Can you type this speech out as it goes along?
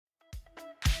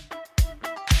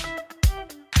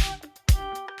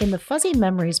In the Fuzzy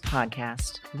Memories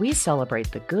podcast, we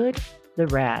celebrate the good, the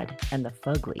rad, and the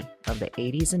fugly of the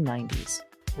 80s and 90s.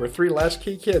 We're three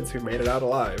latchkey kids who made it out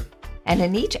alive. And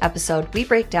in each episode, we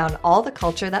break down all the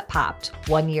culture that popped,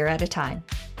 1 year at a time.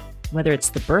 Whether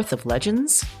it's the birth of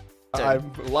legends...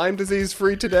 I'm Lyme disease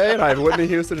free today, and I have Whitney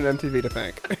Houston and MTV to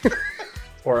thank.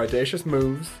 Or audacious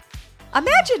moves.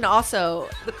 Imagine also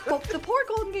the poor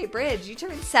Golden Gate Bridge. You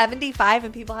turn 75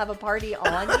 and people have a party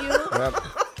on you. Yep.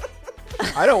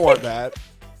 I don't want that.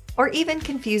 Or even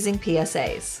confusing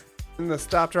PSAs. And the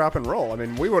stop, drop, and roll. I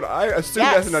mean, I assumed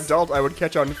as an adult I would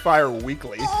catch on fire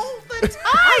weekly. All the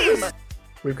time!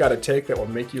 We've got a take that will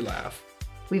make you laugh.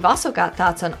 We've also got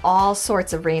thoughts on all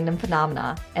sorts of random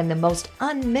phenomena and the most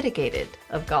unmitigated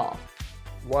of golf.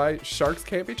 Why sharks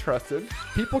can't be trusted,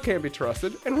 people can't be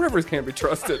trusted, and rivers can't be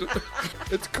trusted.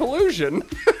 It's collusion.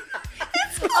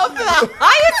 It's of the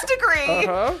highest degree.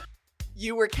 Uh-huh.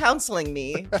 You were counseling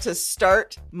me to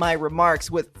start my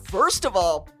remarks with, first of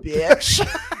all, bitch.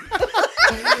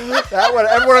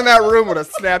 Everyone in that room would have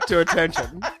snapped to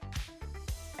attention.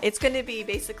 It's going to be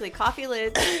basically Coffee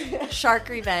Lids, Shark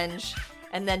Revenge,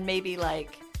 and then maybe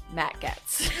like Matt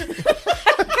Getz.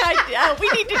 God, we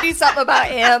need to do something about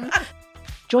him.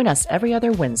 Join us every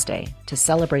other Wednesday to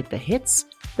celebrate the hits,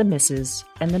 the misses,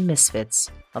 and the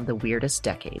misfits of the weirdest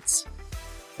decades.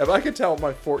 If I could tell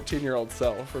my 14-year-old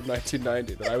self from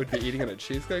 1990 that I would be eating in a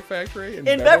Cheesecake Factory in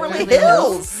Beverly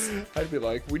Hills, I'd be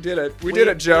like, we did it. We did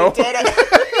it, Joe. We did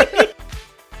it.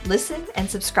 Listen and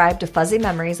subscribe to Fuzzy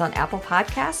Memories on Apple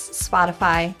Podcasts,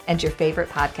 Spotify, and your favorite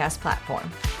podcast platform.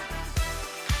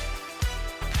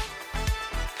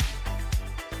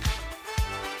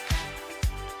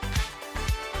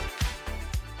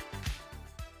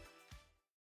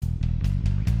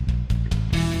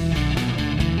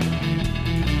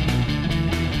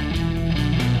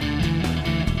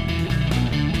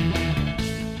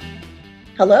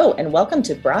 Hello, and welcome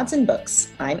to Broads and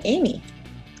Books. I'm Amy.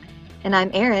 And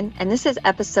I'm Erin, and this is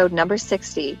episode number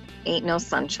 60, Ain't No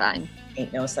Sunshine.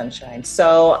 Ain't No Sunshine.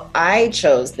 So I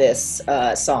chose this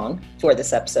song for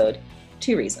this episode.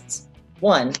 2 reasons.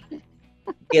 1,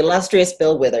 the illustrious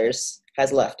Bill Withers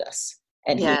has left us.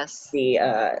 And yes. He's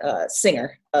the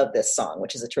singer of this song,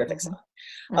 which is a terrific song.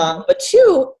 Mm-hmm. But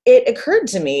 2, it occurred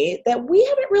to me that we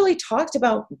haven't really talked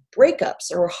about breakups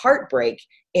or heartbreak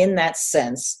in that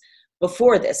sense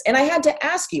before this. And I had to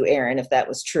ask you, Erin, if that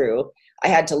was true. I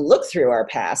had to look through our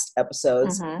past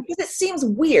episodes because it seems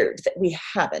weird that we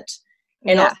haven't.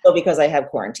 And also because I have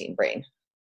quarantine brain.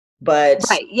 But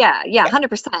right, yeah,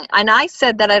 100%. And I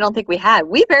said that I don't think we had.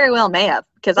 We very well may have,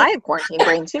 because I have quarantine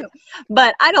brain too.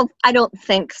 But I don't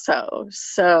think so.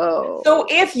 So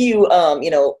if you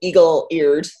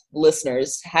eagle-eared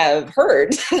listeners have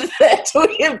heard that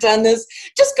we have done this,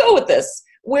 just go with this.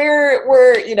 We're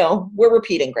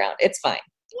repeating ground. It's fine.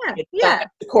 Yeah.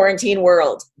 The quarantine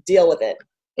world. Deal with it.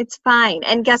 It's fine.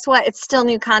 And guess what? It's still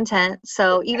new content.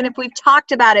 So even if we've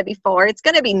talked about it before, it's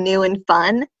going to be new and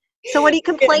fun. So what are you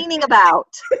complaining about?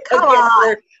 Come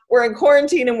on. We're in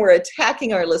quarantine and we're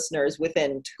attacking our listeners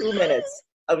within 2 minutes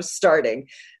of starting.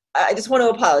 I just want to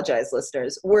apologize,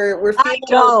 listeners. We're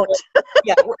feeling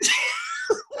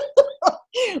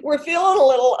we're feeling a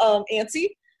little antsy.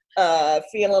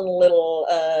 Feeling a little,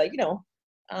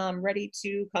 ready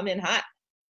to come in hot.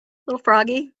 A little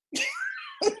froggy.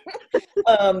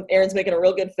 Erin's making a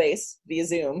real good face via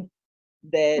Zoom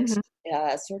that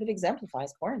sort of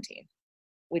exemplifies quarantine,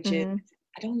 which is,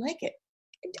 I don't like it.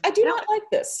 I do not like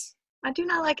this. I do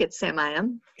not like it, Sam. I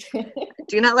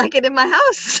do not like it in my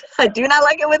house. I do not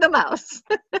like it with a mouse.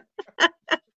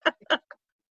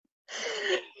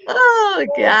 Oh,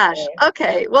 gosh.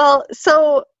 Okay. Well,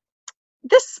 so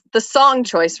the song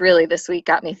choice really this week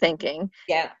got me thinking.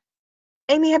 Yeah.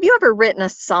 Amy, have you ever written a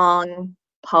song,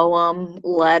 poem,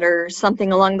 letter,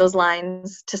 something along those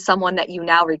lines to someone that you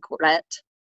now regret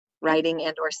writing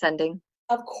and or sending?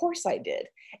 Of course I did.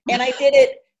 And I did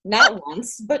it not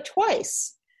once, but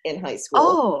twice in high school.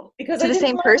 Oh, because to the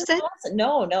same person?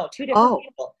 No, 2 different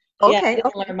people. Okay. Yeah, I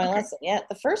didn't learn my lesson. Yeah,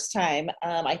 the first time,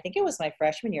 I think it was my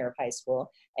freshman year of high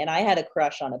school, and I had a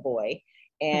crush on a boy.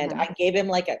 And I gave him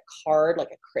like a card,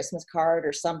 like a Christmas card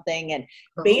or something. And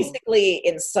basically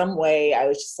in some way I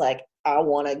was just like, I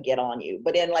want to get on you,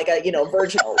 but in like a,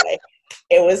 virginal way.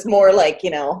 It was more like,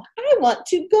 I want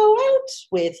to go out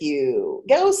with you,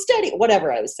 go steady,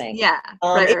 whatever I was saying. Yeah.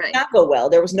 It did not go well.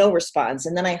 There was no response.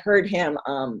 And then I heard him,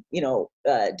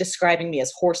 describing me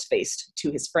as horse-faced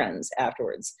to his friends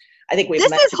afterwards. I think This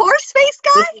is horse-faced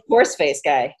guy? Horse-faced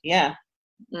guy. Yeah.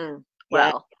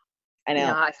 Well, I know. You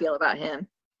know how I feel about him.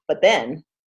 But then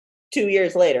 2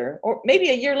 years later, or maybe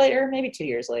a year later, maybe 2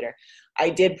 years later, I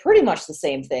did pretty much the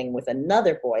same thing with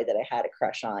another boy that I had a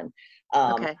crush on.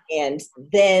 Okay. And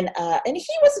then, and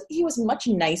he was much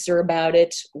nicer about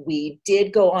it. We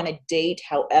did go on a date.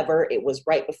 However, it was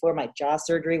right before my jaw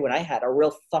surgery when I had a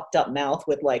real fucked up mouth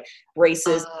with like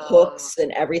braces, hooks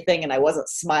and everything. And I wasn't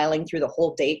smiling through the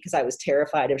whole date because I was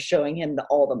terrified of showing him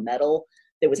all the metal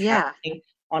that was happening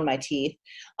on my teeth.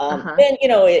 Then,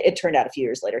 it turned out a few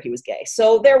years later he was gay.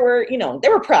 So there were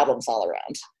problems all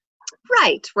around.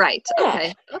 Right.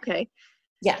 Yeah. Okay.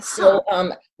 Yeah. So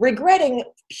regretting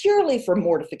purely for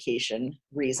mortification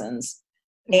reasons.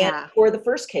 And for the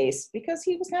first case, because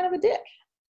he was kind of a dick.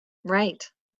 Right.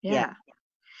 Yeah.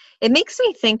 It makes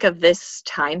me think of this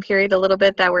time period a little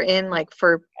bit that we're in, like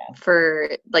for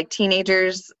like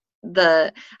teenagers,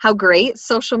 how great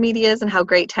social media is and how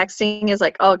great texting is,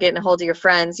 like, oh, getting a hold of your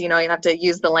friends, you don't have to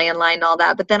use the landline and all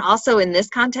that. But then also in this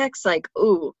context, like,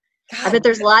 ooh, God, I bet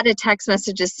there's a lot of text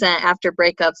messages sent after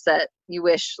breakups that you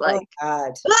wish, like,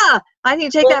 I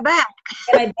need to take that back.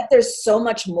 And I bet there's so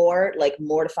much more like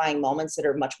mortifying moments that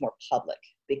are much more public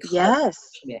because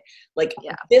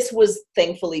this was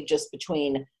thankfully just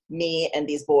between me and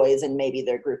these boys and maybe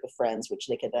their group of friends, which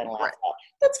they could then laugh at.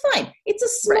 That's fine. It's a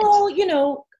small,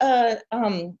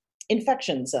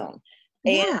 infection zone.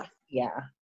 And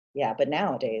but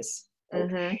nowadays,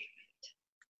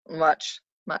 much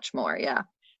more. Yeah.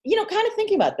 Kind of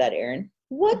thinking about that, Erin,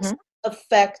 what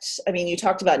effect, I mean, you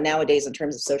talked about nowadays in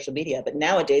terms of social media, but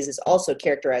nowadays is also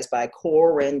characterized by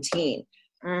quarantine.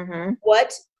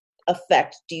 What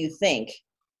effect do you think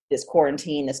this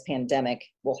quarantine, this pandemic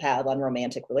will have on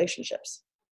romantic relationships?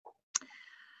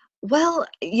 Well,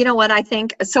 you know what I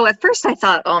think? So at first I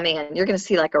thought, oh man, you're going to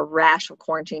see like a rash of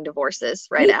quarantine divorces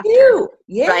after.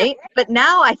 Yeah. Right? But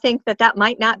now I think that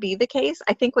might not be the case.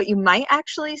 I think what you might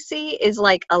actually see is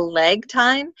like a lag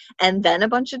time and then a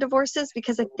bunch of divorces,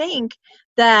 because I think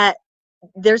that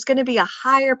there's going to be a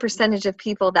higher percentage of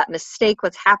people that mistake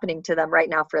what's happening to them right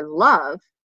now for love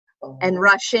and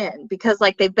rush in because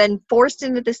like they've been forced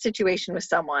into this situation with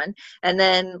someone, and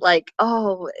then like,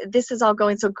 oh, this is all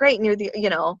going so great and you're the,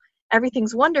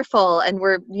 everything's wonderful and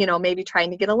we're, maybe trying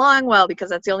to get along well because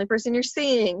that's the only person you're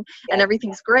seeing and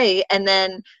everything's great. And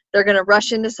then they're going to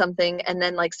rush into something and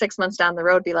then like 6 months down the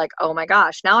road be like, oh my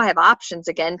gosh, now I have options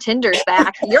again. Tinder's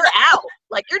back. You're out.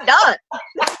 Like you're done.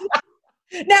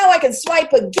 Now I can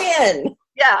swipe again.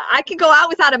 Yeah. I can go out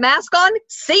without a mask on.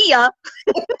 See ya.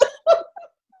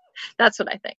 That's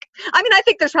what I think. I mean, I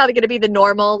think there's probably going to be the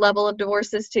normal level of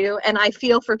divorces too. And I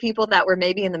feel for people that were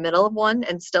maybe in the middle of one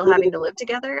and still having to live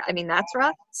together. I mean, that's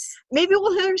rough. Maybe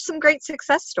we'll hear some great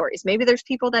success stories. Maybe there's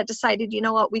people that decided, you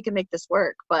know what, we can make this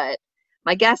work. But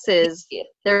my guess is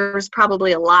there's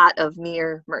probably a lot of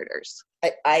near murders.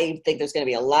 I think there's going to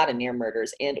be a lot of near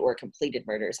murders and or completed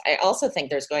murders. I also think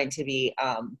there's going to be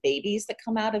babies that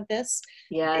come out of this.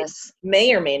 Yes. It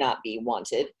may or may not be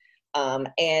wanted.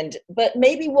 But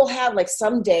maybe we'll have like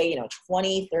someday,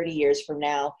 20, 30 years from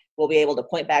now, we'll be able to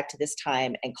point back to this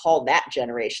time and call that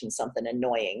generation something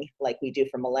annoying like we do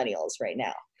for millennials right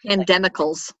now.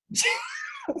 Pandemicals.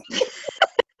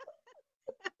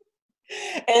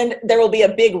 And there will be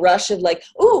a big rush of like,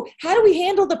 ooh, how do we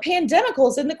handle the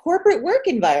pandemicals in the corporate work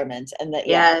environment? And that,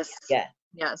 Yes.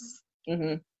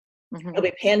 It'll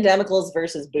be pandemicals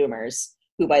versus boomers,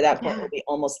 who by that point will be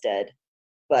almost dead.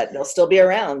 But they'll still be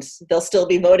around. They'll still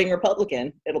be voting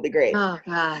Republican. It'll be great. Oh,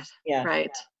 God. Yeah.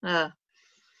 Right.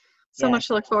 So much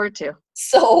to look forward to.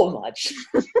 So much.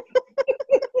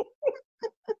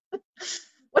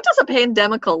 What does a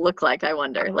pandemical look like, I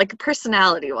wonder? Like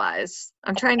personality-wise.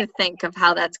 I'm trying to think of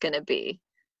how that's going to be.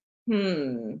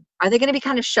 Are they going to be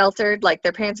kind of sheltered? Like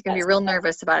their parents are going to be real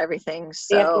nervous about everything.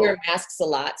 So they have to wear masks a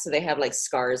lot. So they have like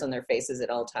scars on their faces at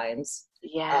all times.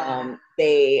 Yeah.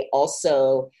 They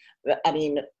also... I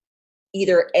mean,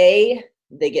 either A,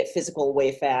 they get physical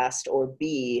way fast, or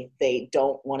B, they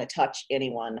don't want to touch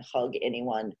anyone, hug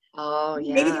anyone. Oh,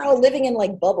 yeah. Maybe they're all living in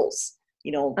like bubbles,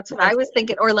 That's what I was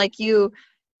thinking. Or like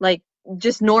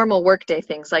just normal workday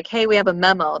things. Like, hey, we have a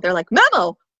memo. They're like,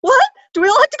 memo? What? Do we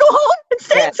all have to go home and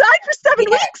stay inside for 7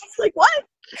 weeks? Like, what?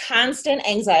 Constant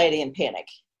anxiety and panic.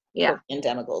 Yeah.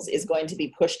 Pandemicals is going to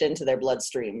be pushed into their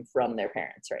bloodstream from their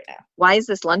parents right now. Why is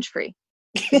this lunch free?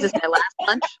 Is this my last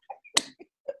lunch?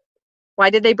 Why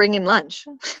did they bring him lunch?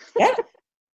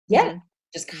 Yeah.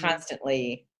 Just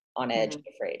constantly on edge,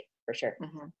 afraid, for sure.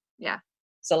 Yeah.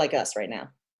 So like us right now.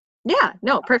 Yeah.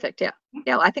 No, perfect. Yeah.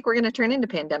 Yeah. Well, I think we're going to turn into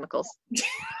pandemicals.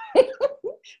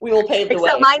 We will pave the way.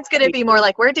 Except mine's going to be more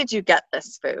like, where did you get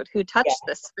this food? Who touched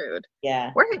this food?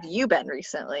 Yeah. Where have you been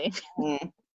recently?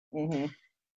 Yeah.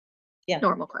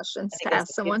 Normal questions to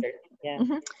ask someone. Yeah.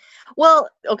 Mm-hmm. Well,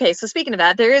 okay, so speaking of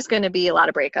that, there is going to be a lot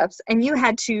of breakups, and you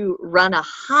had to run a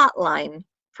hotline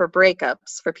for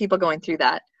breakups for people going through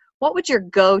that. What would your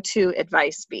go-to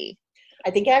advice be? I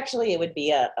think actually it would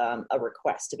be a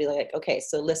request to be like, okay,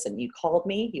 so listen, you called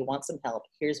me, you want some help.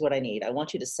 Here's what I need. I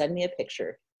want you to send me a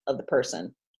picture of the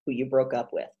person who you broke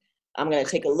up with. I'm going to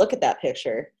take a look at that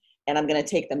picture and I'm going to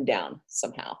take them down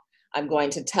somehow. I'm going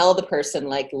to tell the person,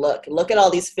 like, look at all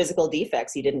these physical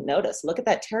defects you didn't notice. Look at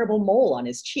that terrible mole on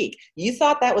his cheek. You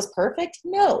thought that was perfect?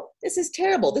 No, this is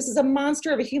terrible. This is a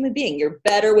monster of a human being. You're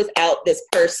better without this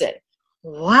person.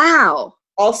 Wow.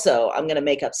 Also, I'm going to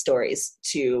make up stories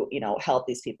to, help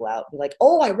these people out. Be like,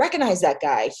 oh, I recognize that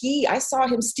guy. I saw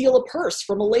him steal a purse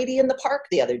from a lady in the park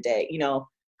the other day,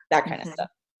 that kind of stuff.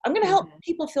 I'm going to help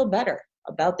people feel better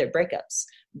about their breakups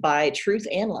by truth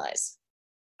and lies.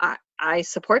 I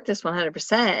support this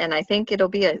 100%, and I think it'll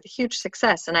be a huge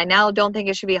success. And I now don't think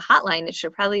it should be a hotline. It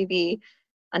should probably be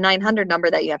a 900 number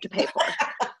that you have to pay for,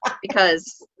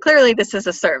 because clearly this is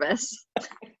a service.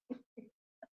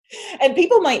 And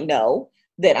people might know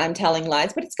that I'm telling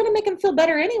lies, but it's going to make them feel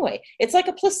better anyway. It's like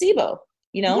a placebo,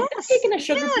 Yes, they're taking a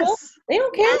sugar pill. They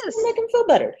don't care. It's going to make them feel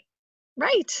better.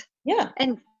 Right. Yeah.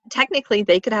 And technically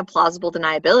they could have plausible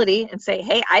deniability and say,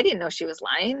 hey, I didn't know she was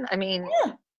lying. I mean,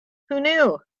 who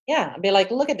knew? Yeah. I'd be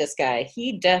like, look at this guy.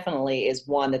 He definitely is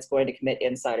one that's going to commit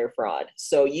insider fraud.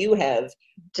 So you have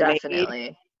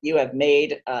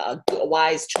made a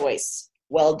wise choice.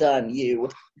 Well done, you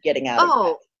getting out of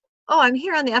that. Oh, I'm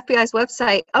here on the FBI's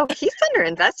website. Oh, he's under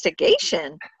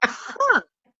investigation. Huh.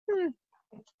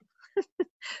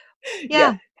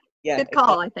 Yeah. Good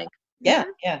call, I think. Yeah.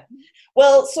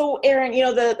 Well, so Erin,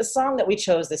 the song that we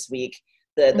chose this week,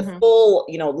 the full,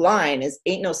 line is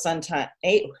 "Ain't no sunshine."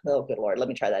 Oh, good Lord, let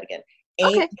me try that again.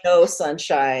 Ain't no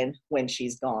sunshine when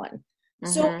she's gone.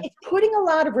 So it's putting a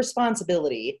lot of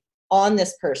responsibility on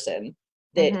this person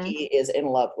that he is in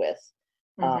love with.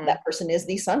 That person is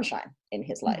the sunshine in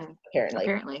his life,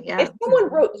 apparently. Yeah. If someone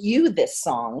wrote you this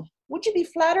song, would you be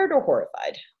flattered or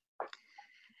horrified?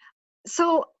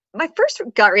 So my first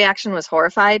gut reaction was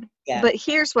horrified, but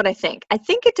here's what I think. I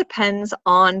think it depends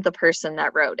on the person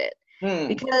that wrote it,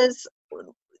 because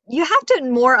you have to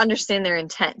more understand their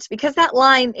intent, because that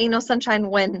line, "Ain't no sunshine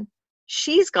when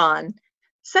she's gone,"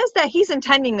 says that he's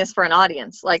intending this for an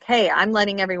audience. Like, hey, I'm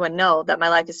letting everyone know that my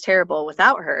life is terrible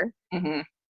without her.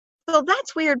 So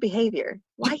that's weird behavior.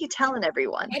 Why are you telling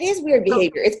everyone? It is weird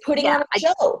behavior. It's putting on a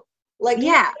show. Like,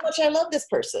 look how much I love this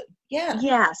person.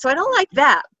 Yeah. So I don't like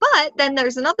that. But then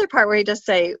there's another part where he does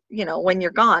say, when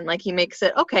you're gone, like he makes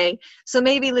it, okay, so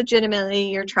maybe legitimately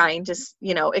you're trying to,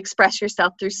 express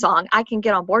yourself through song. I can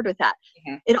get on board with that.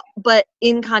 But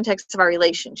in context of our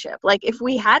relationship, like if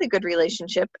we had a good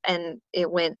relationship and it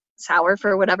went sour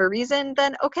for whatever reason,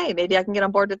 then okay, maybe I can get on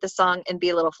board with this song and be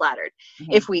a little flattered.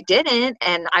 If we didn't,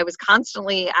 and I was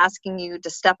constantly asking you to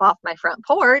step off my front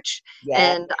porch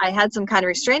and I had some kind of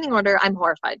restraining order, I'm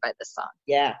horrified by this song.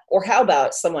 Yeah. Or how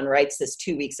about someone writes this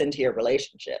 2 weeks into your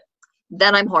relationship?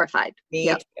 Then I'm horrified. Me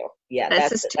too. Yeah.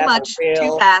 That's too much,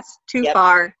 too fast, too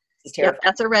far.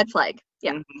 That's a red flag.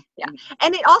 Yeah.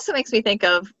 And it also makes me think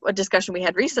of a discussion we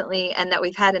had recently and that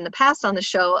we've had in the past on the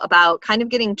show about kind of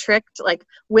getting tricked. Like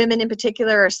women in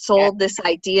particular are sold this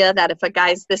idea that if a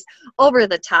guy's this over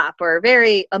the top or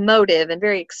very emotive and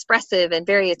very expressive and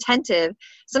very attentive,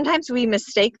 sometimes we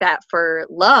mistake that for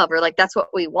love or like that's what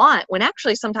we want, when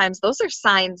actually sometimes those are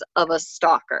signs of a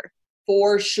stalker.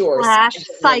 For sure.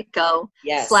 / psycho.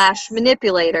 /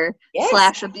 manipulator.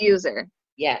 / abuser.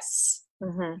 Yes.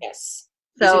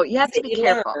 So you have to be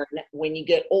careful. When you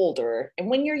get older, and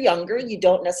when you're younger, you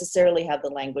don't necessarily have the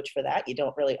language for that. You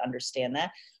don't really understand that.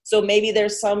 So maybe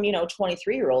there's some,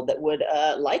 23-year-old that would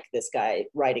like this guy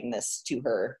writing this to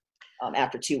her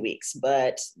after 2 weeks.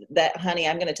 But that, honey,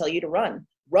 I'm going to tell you to run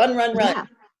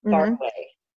far away.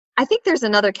 I think there's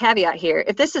another caveat here.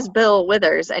 If this is Bill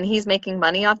Withers and he's making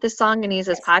money off this song and he's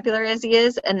as popular as he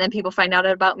is, and then people find out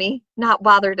about me, not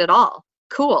bothered at all.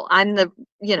 Cool. I'm the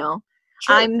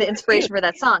inspiration for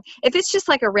that song. If it's just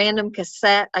like a random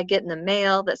cassette I get in the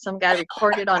mail that some guy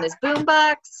recorded on his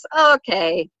boombox,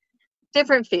 okay,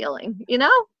 different feeling,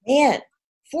 Man,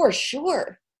 for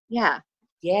sure. Yeah,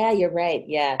 you're right.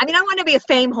 Yeah. I mean, I want to be a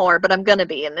fame whore, but I'm going to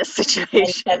be in this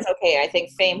situation. That's okay. I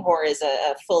think fame whore is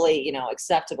a fully,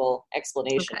 acceptable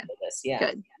explanation for this. Yeah.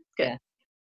 Good. Yeah.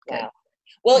 Wow.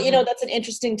 Well, that's an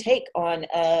interesting take on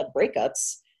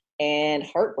breakups and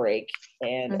heartbreak,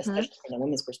 and especially from the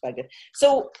women's perspective.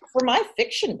 So for my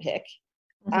fiction pick,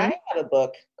 I have a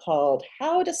book called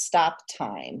How to Stop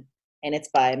Time, and it's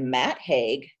by Matt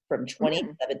Haig from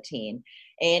 2017.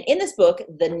 And in this book,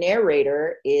 the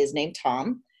narrator is named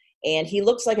Tom, And he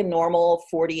looks like a normal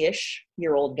 40-ish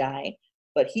year old guy,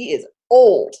 but he is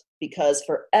old because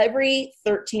for every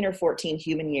 13 or 14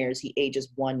 human years, he ages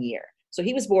 1 year. So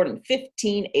he was born in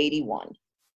 1581,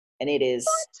 and it is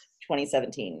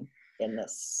 2017 in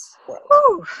this world.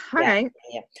 Ooh, all right.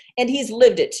 Yeah. And he's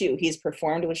lived it too. He's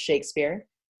performed with Shakespeare.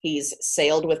 He's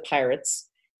sailed with pirates.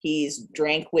 He's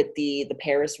drank with the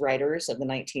Paris writers of the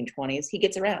 1920s. He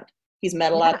gets around. He's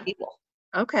met a lot of people.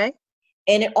 Okay.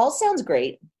 And it all sounds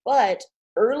great, but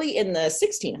early in the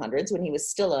 1600s, when he was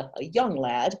still a young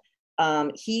lad,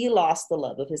 he lost the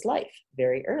love of his life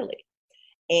very early.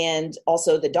 And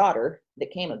also the daughter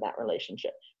that came of that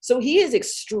relationship. So he is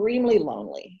extremely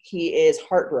lonely. He is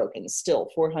heartbroken still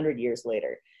 400 years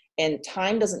later. And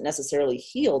time doesn't necessarily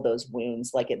heal those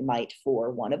wounds like it might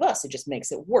for one of us. It just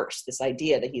makes it worse, this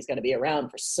idea that he's going to be around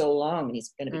for so long and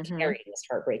he's going to be carrying this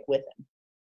heartbreak with him.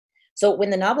 So when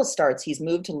the novel starts, he's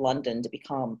moved to London to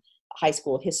become a high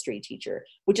school history teacher,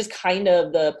 which is kind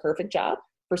of the perfect job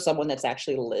for someone that's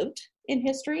actually lived in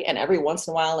history. And every once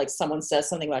in a while, like someone says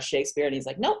something about Shakespeare and he's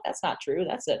like, nope, that's not true.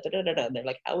 That's it. And they're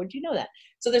like, how would you know that?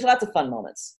 So there's lots of fun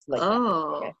moments like that.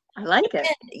 Okay. I like it.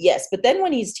 Yes, but then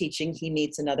when he's teaching, he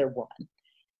meets another woman.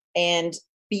 And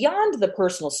beyond the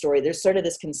personal story, there's sort of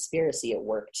this conspiracy at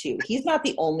work too. He's not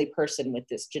the only person with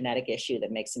this genetic issue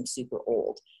that makes him super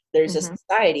old. There's a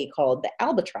society called the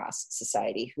Albatross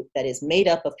Society that is made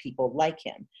up of people like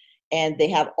him. And they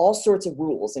have all sorts of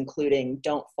rules, including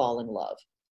don't fall in love.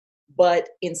 But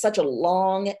in such a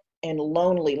long and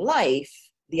lonely life,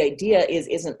 the idea is,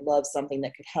 isn't love something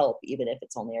that could help, even if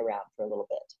it's only around for a little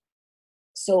bit?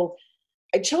 So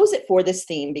I chose it for this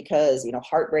theme because, you know,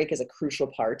 heartbreak is a crucial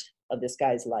part of this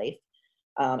guy's life.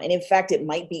 And in fact, it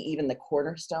might be even the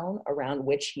cornerstone around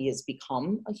which he has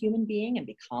become a human being and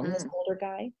become this older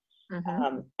guy.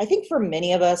 I think for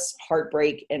many of us,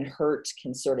 heartbreak and hurt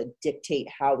can sort of dictate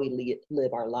how we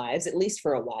live our lives, at least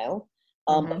for a while.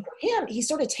 But for him, he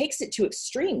sort of takes it to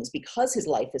extremes because his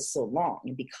life is so long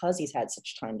and because he's had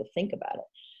such time to think about it.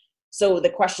 So the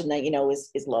question that, you know,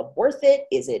 is love worth it?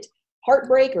 Is it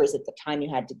heartbreak, or is it the time you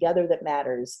had together that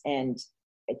matters? And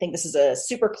I think this is a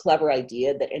super clever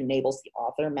idea that enables the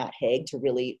author, Matt Haig, to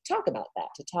really talk about that,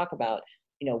 to talk about,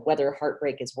 you know, whether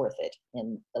heartbreak is worth it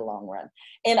in the long run.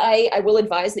 And I will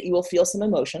advise that you will feel some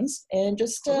emotions and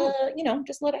just, you know,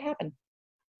 just let it happen.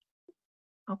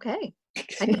 Okay.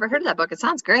 I never heard of that book. It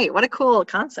sounds great. What a cool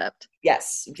concept.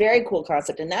 Yes, very cool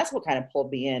concept. And that's what kind of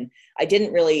pulled me in. I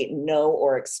didn't really know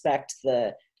or expect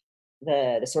the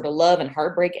sort of love and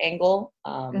heartbreak angle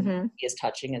as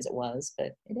touching as it was,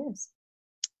 but it is.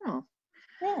 Oh.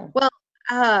 Yeah.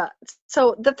 Well,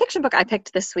 so the fiction book I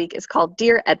picked this week is called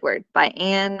Dear Edward by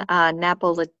Anne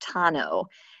Napolitano.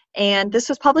 And this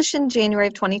was published in January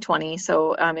of 2020,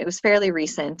 so it was fairly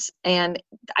recent. And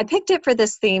I picked it for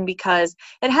this theme because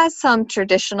it has some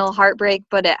traditional heartbreak,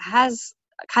 but it has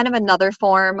kind of another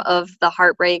form of the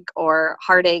heartbreak or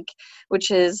heartache,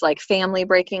 which is like family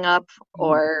breaking up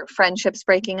or friendships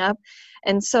breaking up.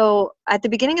 And so at the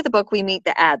beginning of the book, we meet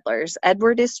the Adlers.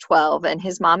 Edward is 12, and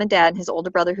his mom and dad and his older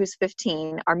brother, who's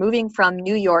 15, are moving from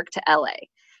New York to LA.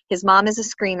 His mom is a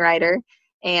screenwriter,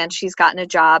 and she's gotten a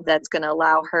job that's going to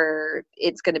allow her,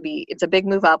 it's a big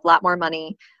move up, a lot more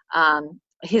money.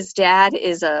 His dad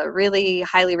is a really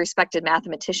highly respected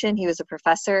mathematician. He was a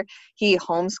professor. He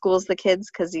homeschools the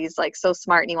kids because he's like so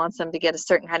smart and he wants them to get a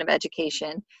certain kind of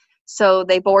education. So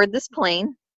they board this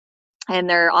plane and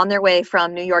they're on their way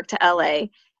from New York to LA,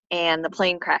 and the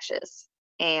plane crashes.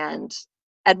 And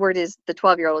Edward is the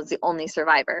 12-year-old is the only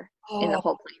survivor in the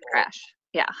whole plane crash.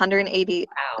 Yeah, 180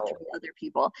 other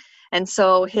people. And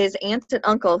so his aunt and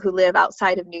uncle who live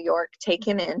outside of New York take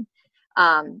him in.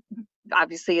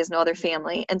 Obviously, he has no other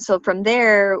family. And so from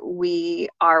there, we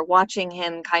are watching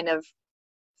him kind of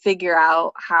figure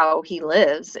out how he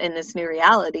lives in this new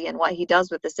reality and what he does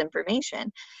with this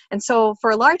information. And so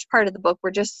for a large part of the book,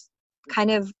 we're just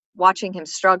kind of watching him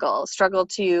struggle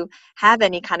to have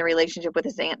any kind of relationship with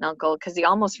his aunt and uncle because he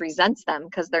almost resents them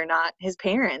because they're not his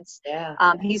parents. Yeah.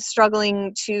 He's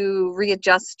struggling to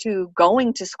readjust to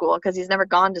going to school because he's never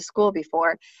gone to school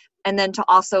before, and then to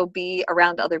also be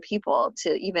around other people,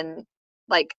 to even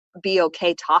like be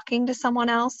okay talking to someone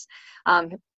else.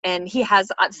 And he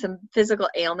has some physical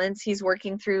ailments he's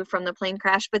working through from the plane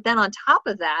crash, but then on top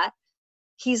of that,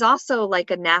 he's also like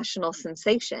a national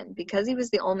sensation because he was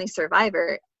the only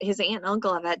survivor. His aunt and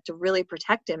uncle have had to really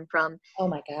protect him from Oh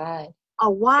my God. a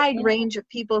wide range of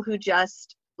people who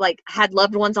just like had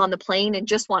loved ones on the plane and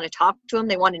just want to talk to him.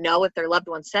 They want to know if their loved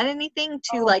one said anything,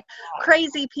 to like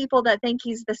crazy people that think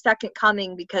he's the second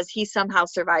coming because he somehow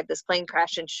survived this plane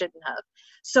crash and shouldn't have.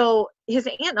 So his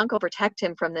aunt and uncle protect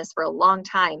him from this for a long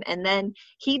time. And then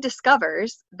he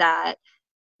discovers that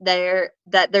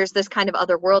there's this kind of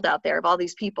other world out there of all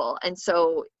these people. And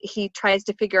so he tries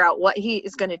to figure out what he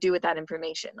is going to do with that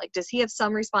information. Like, does he have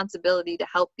some responsibility to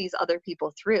help these other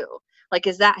people through? Like,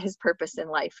 is that his purpose in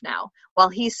life now? While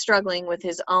he's struggling with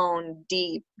his own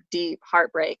deep, deep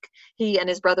heartbreak. He and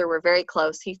his brother were very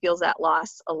close. He feels that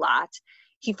loss a lot.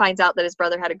 He finds out that his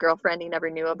brother had a girlfriend he never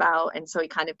knew about. And so he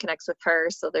kind of connects with her.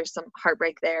 So there's some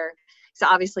heartbreak there. He's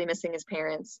obviously missing his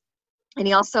parents. And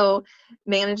he also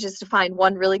manages to find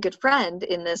one really good friend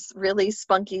in this really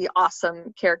spunky,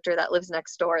 awesome character that lives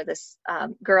next door, this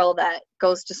girl that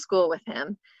goes to school with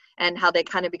him, and how they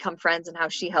kind of become friends and how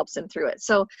she helps him through it.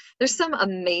 So there's some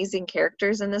amazing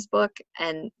characters in this book,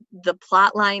 and the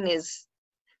plot line is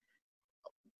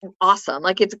awesome.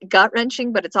 Like, it's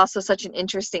gut-wrenching, but it's also such an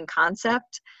interesting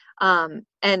concept. And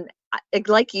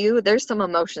like you, there's some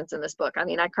emotions in this book. I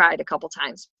mean, I cried a couple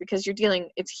times because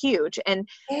it's huge. And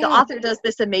the author does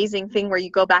this amazing thing where you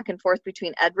go back and forth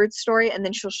between Edward's story, and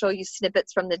then she'll show you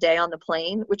snippets from the day on the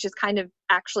plane, which is kind of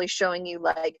actually showing you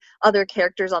like other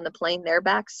characters on the plane, their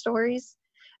backstories.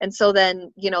 And so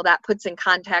then, that puts in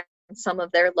context some of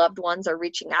their loved ones are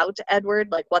reaching out to Edward,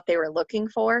 like what they were looking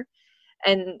for.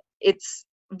 And it's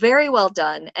very well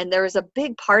done. And there was a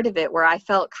big part of it where I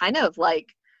felt kind of like,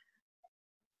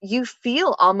 you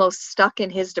feel almost stuck in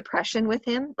his depression with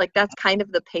him. Like, that's kind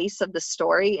of the pace of the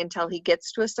story until he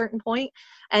gets to a certain point.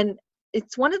 And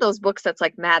it's one of those books that's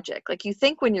like magic. Like, you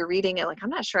think when you're reading it, like,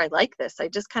 I'm not sure I like this. I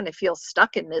just kind of feel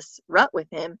stuck in this rut with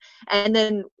him. And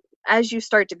then as you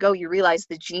start to go, you realize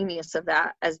the genius of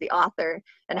that as the author,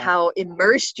 and how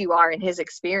immersed you are in his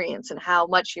experience, and how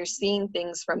much you're seeing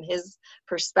things from his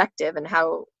perspective, and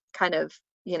how kind of,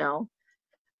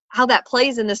 how that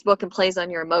plays in this book and plays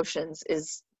on your emotions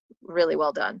is really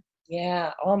well done.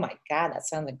 Yeah. Oh my God, that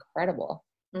sounds incredible.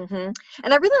 And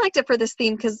I really liked it for this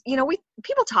theme because,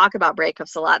 people talk about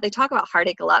breakups a lot. They talk about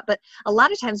heartache a lot, but a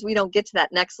lot of times we don't get to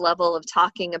that next level of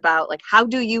talking about, like, how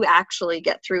do you actually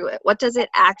get through it? What does it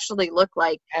actually look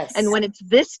like? Yes. And when it's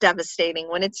this devastating,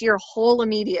 when it's your whole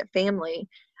immediate family,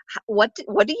 what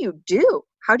do you do?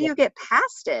 How do you get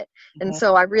past it? And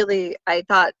so I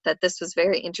thought that this was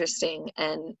very interesting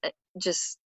and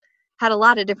just had a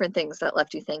lot of different things that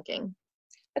left you thinking.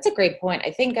 That's a great point.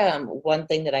 I think one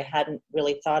thing that I hadn't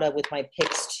really thought of with my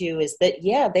picks too is that,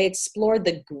 they explored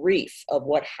the grief of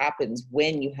what happens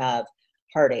when you have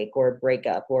heartache or a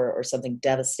breakup or something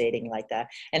devastating like that,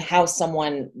 and how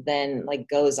someone then like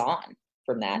goes on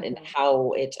from that and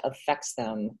how it affects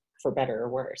them for better or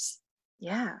worse.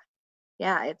 Yeah.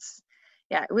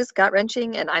 It was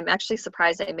gut-wrenching, and I'm actually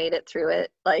surprised I made it through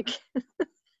it. Like, I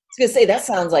was gonna say, that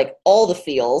sounds like all the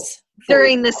feels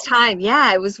during this time.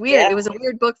 Yeah, it was weird. Yeah. It was a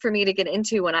weird book for me to get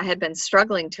into when I had been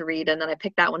struggling to read, and then I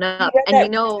picked that one up. You read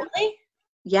And that recently?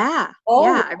 yeah, Oh,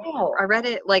 yeah, wow. I read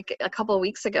it like a couple of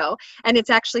weeks ago, and it's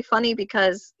actually funny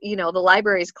because the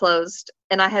library's closed,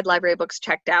 and I had library books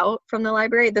checked out from the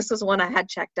library. This was one I had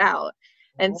checked out.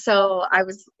 And so I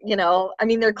was,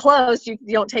 they're closed. You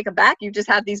don't take them back. You just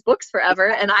have these books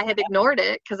forever. And I had ignored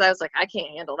it because I was like, I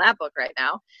can't handle that book right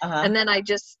now. And then I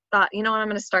just thought, I'm going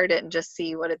to start it and just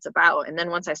see what it's about. And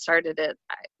then once I started it,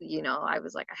 I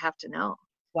was like, I have to know.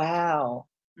 Wow.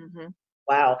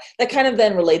 Wow. That kind of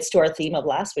then relates to our theme of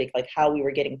last week, like how we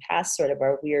were getting past sort of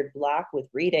our weird block with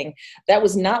reading. That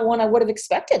was not one I would have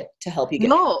expected to help you get.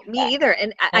 No, me either.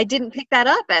 And I didn't pick that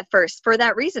up at first for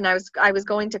that reason. I was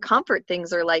going to comfort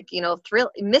things or like, thrill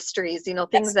mysteries,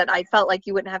 things that I felt like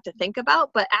you wouldn't have to think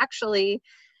about, but actually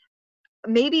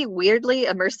maybe weirdly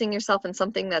immersing yourself in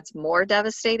something that's more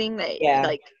devastating that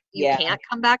you can't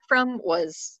come back from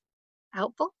was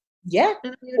helpful. Yeah.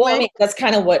 Well, I mean, that's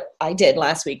kind of what I did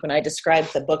last week when I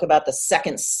described the book about the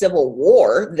Second Civil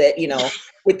War that,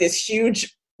 with this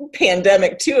huge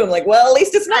pandemic too. I'm like, well, at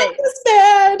least it's not this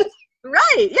bad.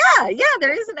 Right. Yeah.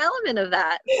 There is an element of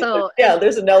that. So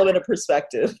there's an element of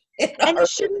perspective. And it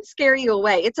shouldn't scare you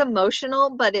away. It's emotional,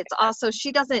 but it's also,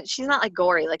 she's not like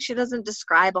gory. Like, she doesn't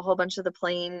describe a whole bunch of the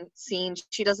plane scenes.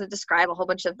 She doesn't describe a whole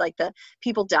bunch of like the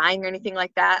people dying or anything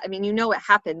like that. I mean, it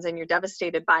happens and you're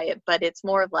devastated by it, but it's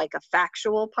more of like a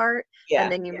factual part.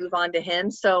 And then you move on to him.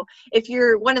 So if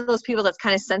you're one of those people that's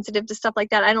kind of sensitive to stuff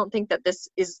like that, I don't think that this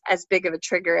is as big of a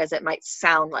trigger as it might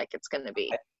sound like it's going to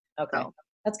be. Okay. So,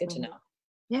 that's good to know.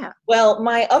 Yeah. Well,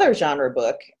 my other genre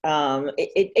book,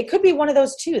 it could be one of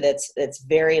those too. That's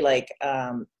very like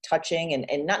touching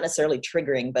and not necessarily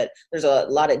triggering, but there's a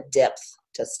lot of depth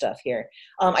to stuff here.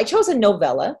 I chose a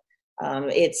novella.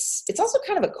 It's also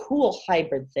kind of a cool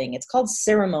hybrid thing. It's called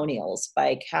Ceremonials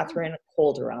by Catherine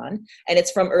Calderon, and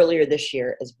it's from earlier this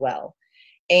year as well.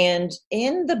 And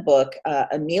in the book,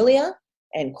 Amelia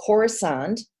and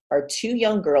Coruscant are two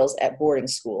young girls at boarding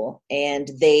school, and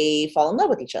they fall in love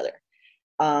with each other.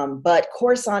 But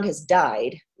Coruscant has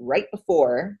died right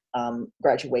before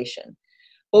graduation.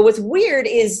 But what's weird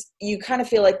is you kind of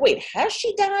feel like, wait, has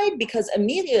she died? Because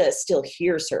Amelia still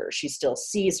hears her. She still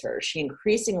sees her. She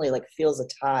increasingly like feels a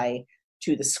tie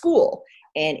to the school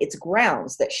and its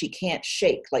grounds that she can't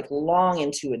shake, like long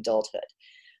into adulthood.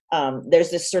 There's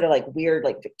this sort of like weird,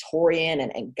 like Victorian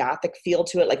and Gothic feel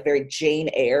to it, like very Jane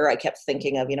Eyre. I kept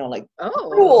thinking of, like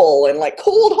cool and like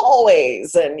cold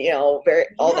hallways and, very,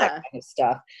 all that kind of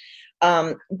stuff.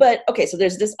 But okay, so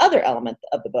there's this other element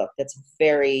of the book that's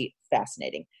very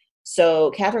fascinating.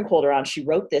 So Catherine Calderon, she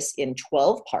wrote this in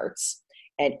 12 parts,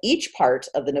 and each part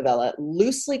of the novella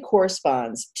loosely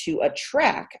corresponds to a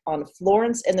track on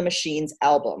Florence and the Machine's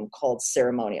album called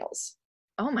Ceremonials.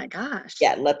 Oh my gosh.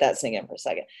 Yeah, let that sink in for a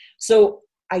second. So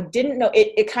I didn't know,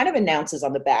 it kind of announces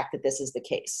on the back that this is the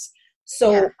case.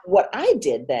 So what I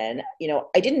did then,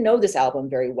 I didn't know this album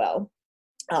very well.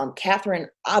 Catherine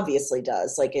obviously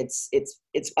does. Like it's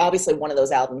obviously one of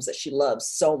those albums that she loves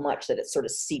so much that it sort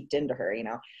of seeped into her,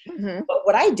 Mm-hmm. But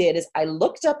what I did is I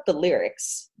looked up the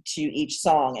lyrics to each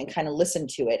song and kind of listened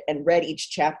to it and read each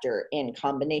chapter in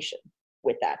combination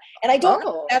with that. And I don't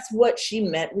know if that's what she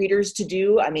meant readers to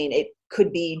do. I mean, it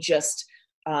could be just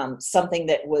something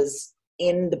that was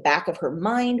in the back of her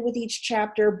mind with each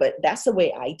chapter, but that's the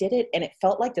way I did it. And it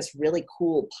felt like this really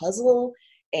cool puzzle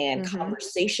and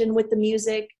conversation with the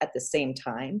music at the same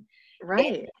time.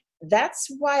 Right. And that's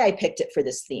why I picked it for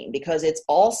this theme, because it's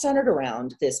all centered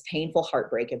around this painful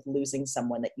heartbreak of losing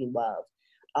someone that you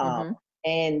love.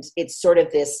 And it's sort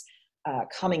of this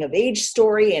coming of age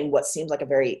story and what seems like a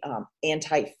very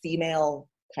anti-female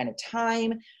kind of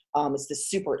time. It's this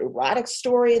super erotic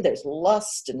story. There's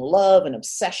lust and love and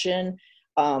obsession.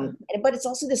 But it's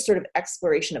also this sort of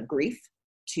exploration of grief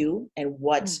too, and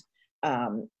what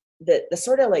the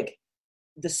sort of like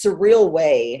the surreal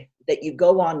way that you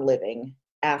go on living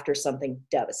after something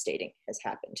devastating has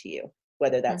happened to you,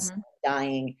 whether that's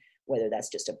dying, whether that's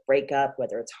just a breakup,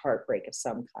 whether it's heartbreak of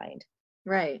some kind.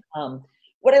 Right.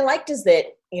 What I liked is that,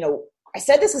 I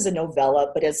said this is a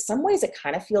novella, but in some ways it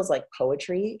kind of feels like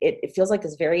poetry. It feels like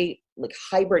this very like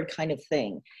hybrid kind of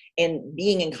thing. And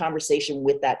being in conversation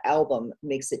with that album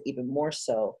makes it even more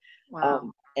so.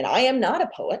 Wow. And I am not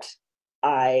a poet.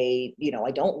 I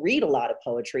don't read a lot of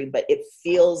poetry, but it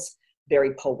feels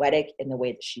very poetic in the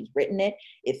way that she's written it.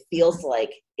 It feels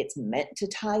like it's meant to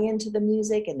tie into the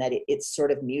music and that it's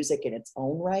sort of music in its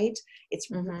own right. It's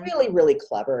really, really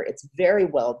clever. It's very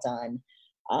well done.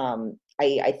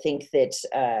 I think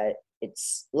that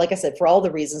it's, like I said, for all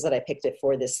the reasons that I picked it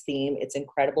for this theme, it's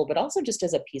incredible, but also just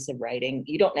as a piece of writing,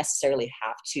 you don't necessarily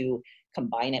have to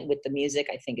combine it with the music.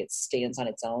 I think it stands on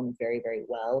its own very, very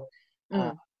well.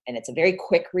 And it's a very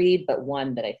quick read, but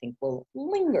one that I think will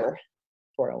linger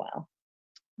for a while.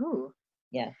 Ooh.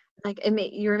 Yeah. Like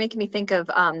you were making me think of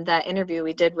that interview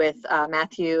we did with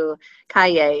Matthew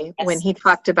Kaye when he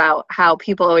talked about how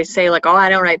people always say like, oh, I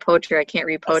don't write poetry, I can't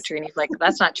read poetry. And he's like,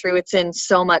 that's not true. It's in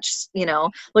so much,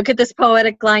 look at this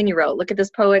poetic line you wrote. Look at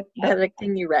this poetic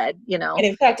thing you read, And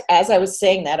in fact, as I was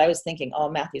saying that, I was thinking, oh,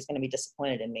 Matthew's going to be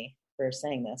disappointed in me for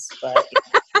saying this. But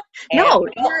no,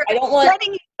 I don't want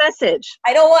sending a message.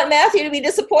 I don't want Matthew to be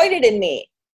disappointed in me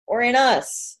or in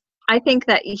us. I think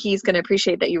that he's going to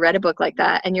appreciate that you read a book like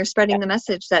that and you're spreading the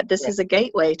message that this is a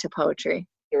gateway to poetry.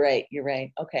 You're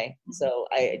right. Okay. So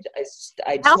I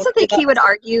also think he would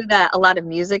argue that a lot of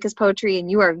music is poetry and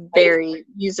you are very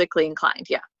musically inclined.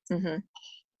 Yeah.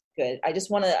 Good. I just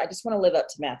want to live up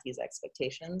to Matthew's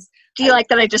expectations. Do you like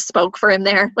that I just spoke for him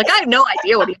there? Like I have no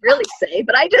idea what he'd really say,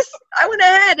 but I went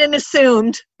ahead and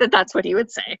assumed that that's what he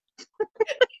would say.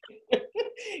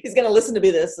 He's going to listen to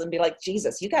this and be like,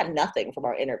 Jesus, you got nothing from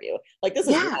our interview. Like, this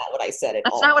is not what I said at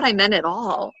all. That's not what I meant at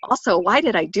all. Also, why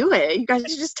did I do it? You guys are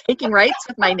just taking rights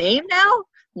with my name now?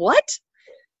 What?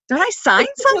 Did I sign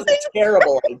something? This was a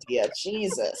terrible idea.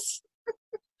 Jesus.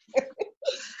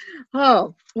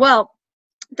 Oh, well,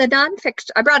 I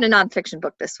brought a nonfiction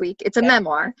book this week. It's a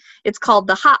memoir. It's called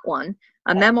The Hot One,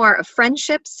 a memoir of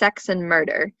friendship, sex, and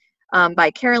murder.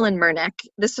 By Carolyn Mernick.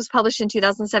 This was published in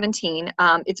 2017.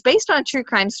 It's based on a true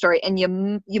crime story, and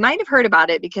you might have heard about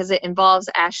it because it involves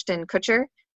Ashton Kutcher,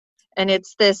 and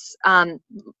it's this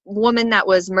woman that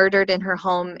was murdered in her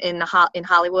home in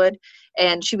Hollywood,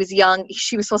 and she was young.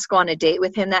 She was supposed to go on a date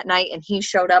with him that night, and he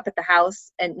showed up at the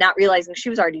house and not realizing she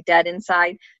was already dead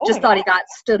inside. Just thought he got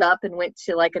stood up and went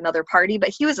to like another party,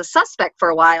 but he was a suspect for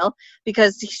a while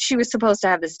because she was supposed to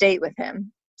have this date with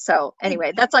him. So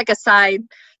anyway, that's like a side.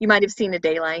 You might have seen a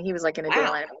Dayline. He was like in a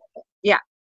Dayline. Yeah.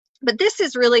 But this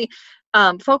is really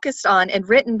focused on and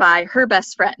written by her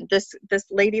best friend, this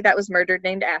lady that was murdered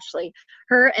named Ashley.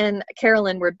 Her and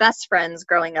Carolyn were best friends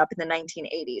growing up in the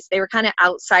 1980s. They were kind of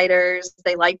outsiders.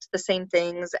 They liked the same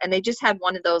things, and they just had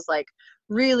one of those like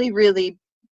really, really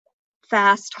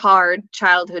fast, hard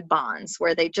childhood bonds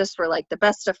where they just were like the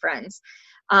best of friends.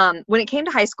 When it came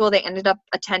to high school, they ended up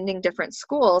attending different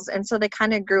schools, and so they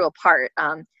kind of grew apart.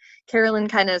 Carolyn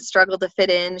kind of struggled to fit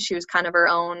in. She was kind of her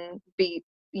own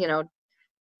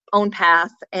own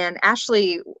path, and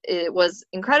Ashley was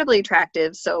incredibly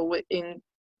attractive, so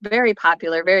very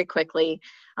popular very quickly,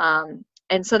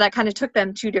 and so that kind of took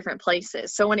them two different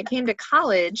places. So when it came to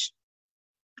college,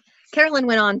 Carolyn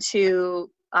went on to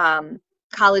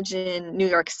college in New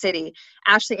York City.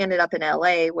 Ashley ended up in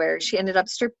LA, where she ended up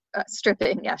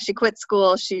stripping. Yeah, she quit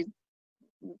school. She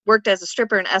worked as a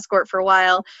stripper and escort for a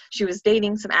while. She was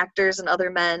dating some actors and other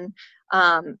men,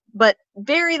 but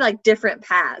very like different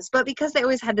paths. But because they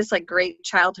always had this like great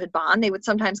childhood bond, they would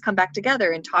sometimes come back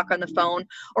together and talk on the phone,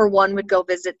 or one would go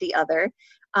visit the other.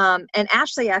 And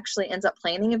Ashley actually ends up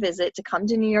planning a visit to come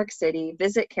to New York City,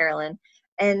 visit Carolyn.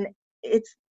 And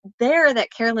it's there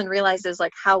that Carolyn realizes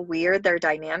like how weird their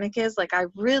dynamic is. Like, I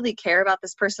really care about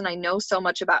this person. I know so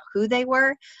much about who they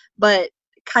were, but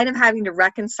kind of having to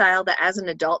reconcile that as an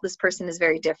adult, this person is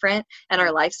very different and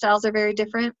our lifestyles are very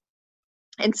different.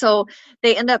 And so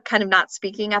they end up kind of not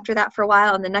speaking after that for a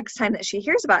while. And the next time that she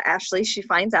hears about Ashley, she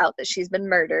finds out that she's been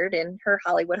murdered in her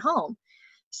Hollywood home.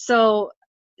 So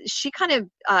she kind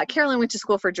of, Carolyn went to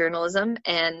school for journalism,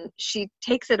 and she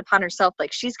takes it upon herself,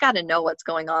 like, she's got to know what's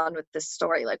going on with this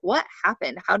story. Like, what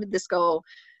happened? How did this go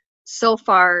so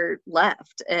far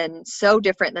left and so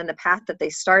different than the path that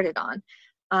they started on?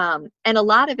 And a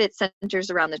lot of it centers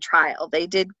around the trial. They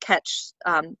did catch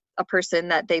a person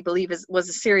that they believe was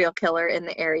a serial killer in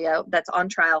the area that's on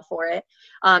trial for it.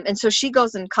 And so she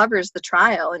goes and covers the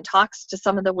trial and talks to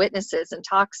some of the witnesses and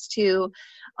talks to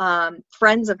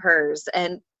friends of hers.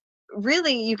 And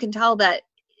really, you can tell that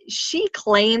she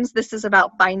claims this is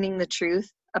about finding the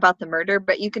truth about the murder,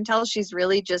 but you can tell she's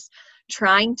really just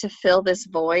trying to fill this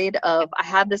void of, I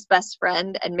have this best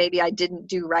friend and maybe I didn't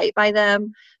do right by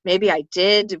them. Maybe I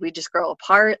did we just grow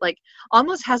apart? Like,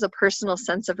 almost has a personal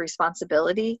sense of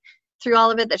responsibility through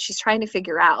all of it that she's trying to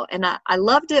figure out. And I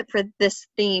loved it for this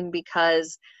theme,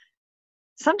 because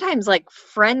sometimes like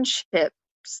friendships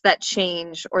that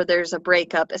change, or there's a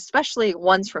breakup, especially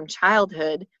ones from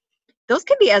childhood, those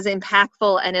can be as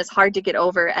impactful and as hard to get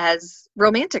over as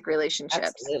romantic relationships.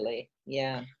 Absolutely.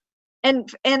 Yeah. And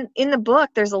in the book,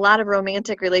 there's a lot of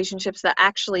romantic relationships that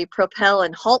actually propel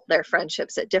and halt their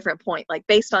friendships at different points, like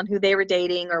based on who they were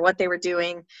dating or what they were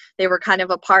doing. They were kind of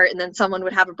apart, and then someone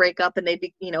would have a breakup and they'd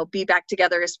be back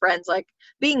together as friends, like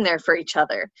being there for each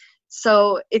other.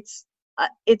 So it's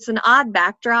an odd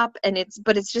backdrop,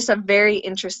 but it's just a very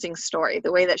interesting story.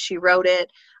 The way that she wrote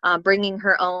it, bringing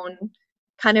her own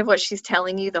kind of what she's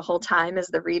telling you the whole time as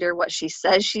the reader, what she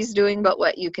says she's doing, but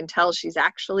what you can tell she's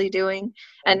actually doing.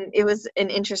 And it was an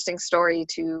interesting story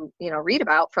to, read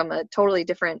about from a totally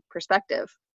different perspective.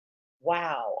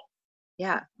 Wow.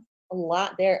 Yeah. A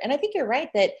lot there. And I think you're right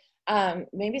that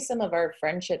maybe some of our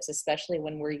friendships, especially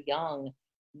when we're young,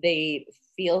 they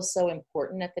feel so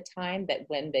important at the time that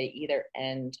when they either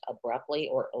end abruptly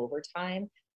or over time,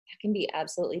 that can be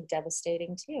absolutely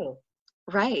devastating too.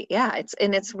 Right. Yeah.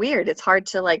 It's weird. It's hard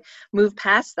to like move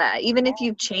past that. Even if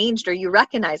you've changed or you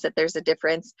recognize that there's a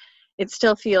difference, it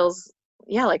still feels,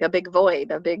 like a big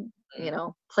void, a big,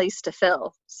 place to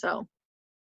fill. So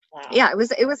wow. Yeah, it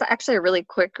was actually a really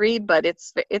quick read, but it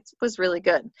was really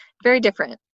good. Very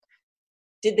different.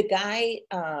 Did the guy,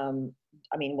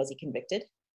 was he convicted?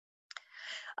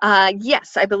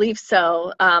 Yes, I believe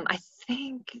so. I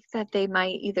think that they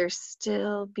might either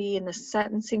still be in the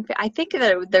sentencing. I think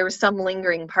that there was some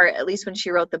lingering part, at least when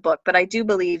she wrote the book. But I do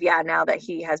believe, now that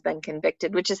he has been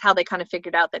convicted, which is how they kind of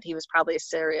figured out that he was probably a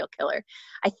serial killer.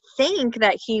 I think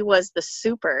that he was the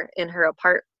super in her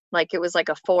apartment. Like, it was like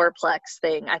a fourplex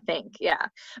thing, I think. Yeah.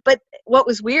 But what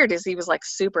was weird is he was like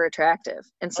super attractive.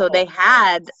 And so they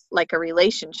had like a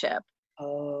relationship.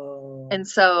 Oh. And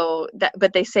so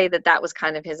but they say that was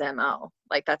kind of his MO.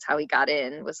 Like, that's how he got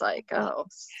in, was like, oh,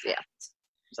 yeah.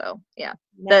 So, yeah.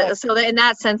 In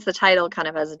that sense, the title kind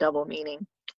of has a double meaning,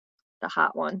 the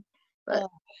hot one. But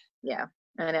yeah,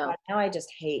 I know. Now I just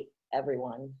hate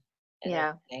everyone.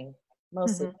 Yeah. Everything.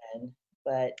 Mostly men,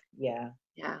 but yeah.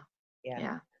 Yeah.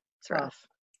 It's rough.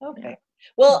 Okay. Yeah.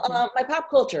 Well, my pop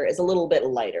culture is a little bit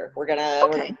lighter. We're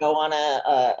gonna go on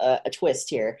a twist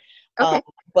here. Okay.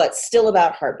 But still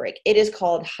about heartbreak. It is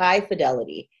called High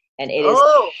Fidelity, and it is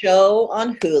a show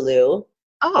on Hulu.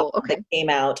 Oh, okay. that came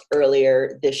out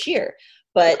earlier this year.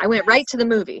 But I went right to the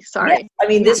movie. Sorry. yes, I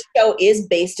mean, this show is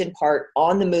based in part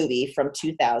on the movie from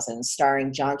 2000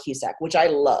 starring John Cusack, which I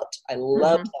loved. I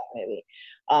loved that movie.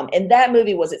 And that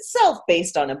movie was itself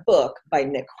based on a book by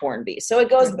Nick Hornby. So it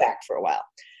goes back for a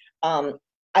while.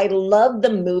 I love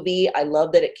the movie. I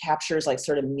love that it captures like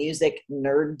sort of music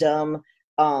nerddom.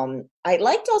 I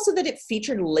liked also that it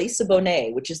featured Lisa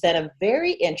Bonet, which is then a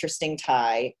very interesting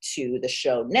tie to the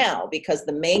show now, because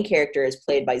the main character is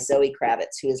played by Zoe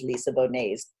Kravitz, who is Lisa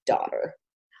Bonet's daughter.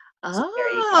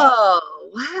 Oh,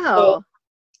 wow.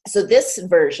 So this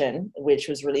version, which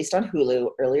was released on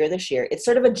Hulu earlier this year, it's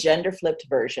sort of a gender flipped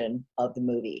version of the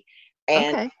movie.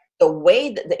 And the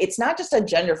way that it's not just a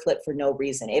gender flip for no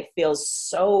reason. It feels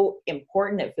so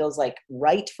important. It feels like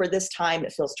right for this time.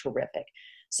 It feels terrific.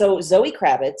 So Zoe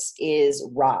Kravitz is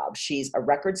Rob. She's a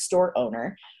record store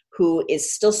owner who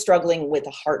is still struggling with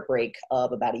a heartbreak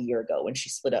of about a year ago when she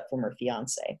split up from her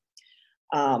fiance.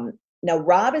 Now,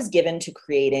 Rob is given to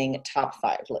creating top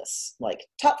 5 lists, like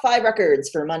top 5 records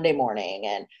for Monday morning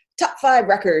and top 5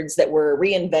 records that were a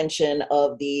reinvention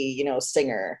of the,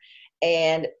 singer,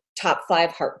 and top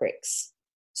 5 heartbreaks.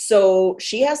 So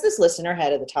she has this list in her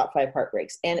head of the top 5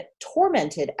 heartbreaks, and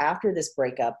tormented after this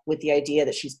breakup with the idea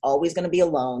that she's always going to be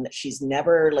alone, that she's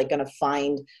never like going to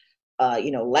find,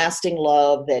 lasting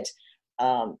love, that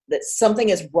something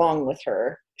is wrong with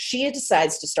her. She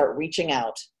decides to start reaching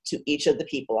out to each of the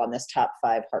people on this top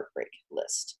 5 heartbreak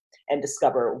list and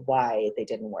discover why they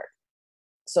didn't work.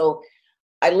 So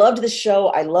I loved the show.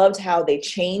 I loved how they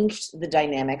changed the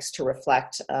dynamics to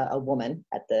reflect a woman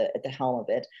at the helm of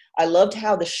it. I loved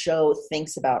how the show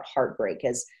thinks about heartbreak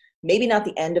as maybe not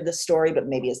the end of the story, but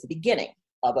maybe as the beginning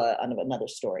of another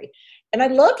story. And I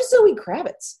loved Zoe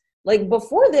Kravitz. Like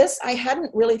before this, I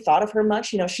hadn't really thought of her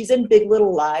much. She's in Big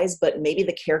Little Lies, but maybe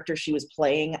the character she was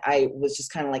playing, I was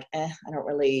just kind of like, I don't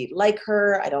really like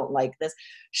her. I don't like this.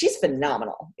 She's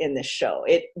phenomenal in this show.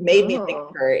 It made me think of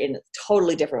her in a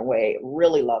totally different way.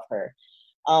 Really love her.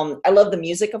 I love the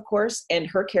music, of course, and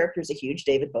her character is a huge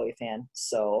David Bowie fan.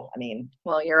 So, I mean,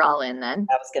 well, you're all in then.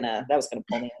 That was gonna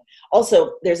pull me in.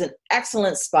 Also, there's an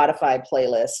excellent Spotify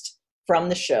playlist from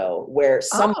the show where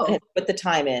someone had put the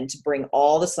time in to bring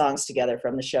all the songs together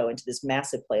from the show into this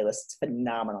massive playlist. It's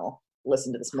phenomenal.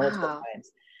 Listen to this multiple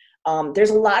times. There's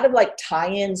a lot of like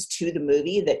tie-ins to the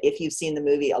movie that if you've seen the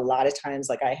movie a lot of times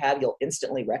like I have, you'll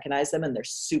instantly recognize them, and they're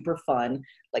super fun.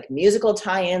 Like musical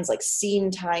tie-ins, like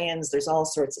scene tie-ins. There's all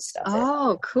sorts of stuff.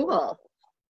 Oh, cool.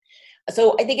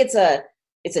 So I think it's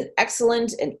an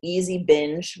excellent and easy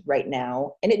binge right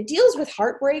now. And it deals with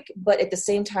heartbreak, but at the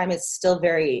same time, it's still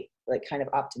very like kind of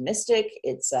optimistic.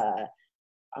 It's I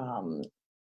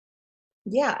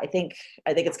think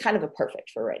it's kind of a perfect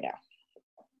for right now.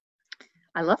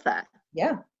 I love that.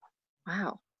 Yeah.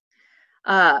 Wow.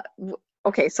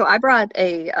 Okay, so I brought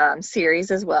a series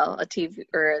as well, a TV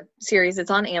or a series. It's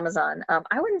on Amazon.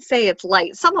 I wouldn't say it's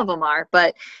light. Some of them are,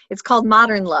 but it's called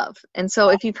Modern Love. And so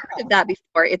if you've heard of that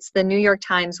before, it's the New York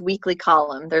Times weekly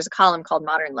column. There's a column called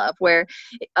Modern Love where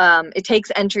it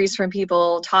takes entries from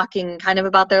people talking kind of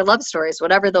about their love stories,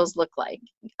 whatever those look like.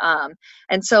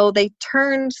 And so they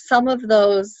turned some of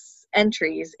those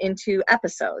entries into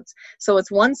episodes. So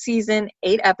it's one season,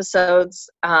 8 episodes,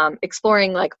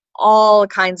 exploring like all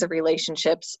kinds of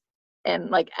relationships and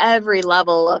like every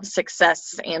level of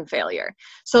success and failure.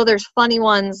 So there's funny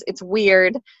ones. It's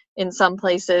weird in some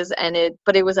places,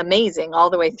 but it was amazing all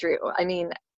the way through. I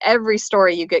mean, every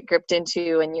story you get gripped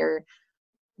into and you're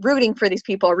rooting for these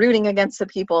people, rooting against the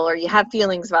people, or you have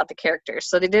feelings about the characters.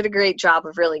 So they did a great job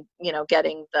of really,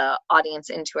 getting the audience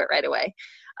into it right away.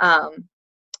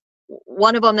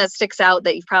 One of them that sticks out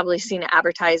that you've probably seen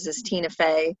advertised is Tina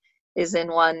Fey is in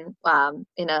one,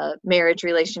 in a marriage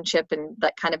relationship, and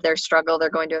that kind of their struggle. They're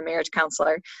going to a marriage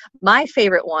counselor. My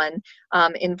favorite one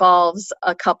involves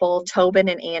a couple, Tobin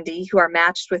and Andy, who are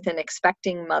matched with an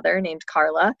expecting mother named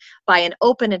Carla by an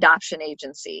open adoption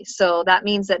agency. So that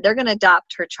means that they're going to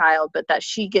adopt her child, but that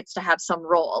she gets to have some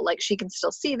role. Like she can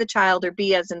still see the child or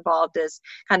be as involved as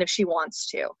kind of she wants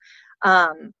to.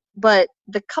 But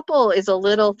the couple is a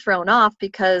little thrown off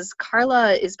because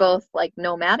Carla is both like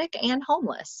nomadic and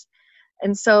homeless.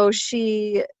 And so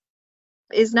she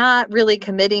is not really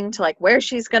committing to like where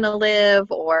she's going to live,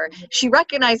 or she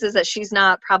recognizes that she's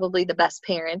not probably the best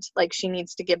parent. Like she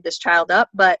needs to give this child up,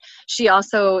 but she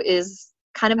also is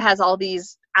kind of has all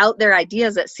these out there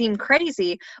ideas that seem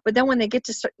crazy. But then when they get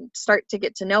to start to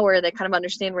get to know her, they kind of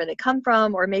understand where they come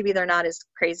from, or maybe they're not as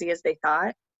crazy as they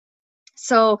thought.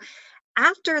 So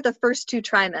after the first 2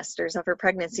 trimesters of her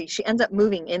pregnancy, she ends up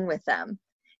moving in with them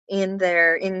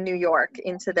in New York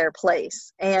into their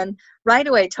place. And right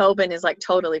away, Tobin is like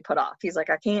totally put off. He's like,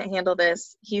 I can't handle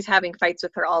this. He's having fights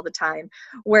with her all the time.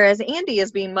 Whereas Andy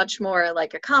is being much more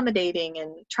like accommodating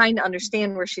and trying to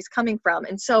understand where she's coming from.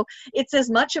 And so it's as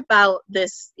much about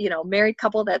this, married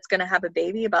couple that's going to have a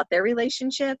baby, about their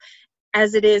relationship,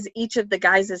 as it is each of the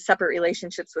guys' separate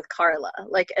relationships with Carla,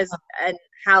 and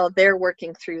how they're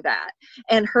working through that,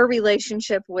 and her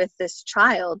relationship with this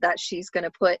child that she's going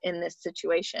to put in this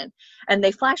situation. And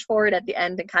they flash forward at the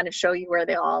end and kind of show you where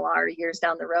they all are years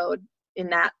down the road in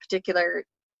that particular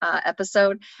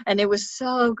episode. And it was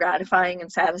so gratifying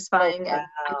and satisfying. Wow. And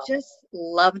I just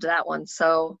loved that one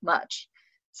so much.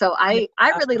 So I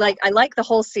like the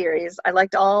whole series. I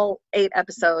liked all 8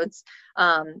 episodes.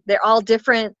 They're all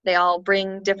different. They all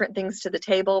bring different things to the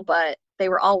table, but they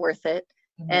were all worth it.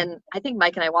 Mm-hmm. And I think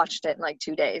Mike and I watched it in like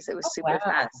 2 days. It was super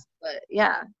fast. But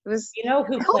yeah, it was. You know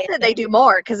who I hope that they do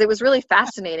more, because it was really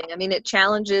fascinating. I mean, it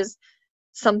challenges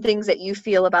some things that you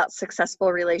feel about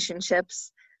successful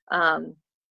relationships,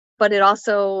 but it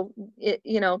also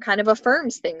kind of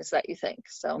affirms things that you think.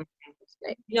 So.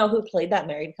 You know who played that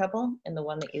married couple and the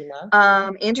one that you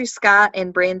love? Andrew Scott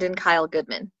and Brandon Kyle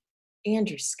Goodman.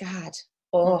 Andrew Scott.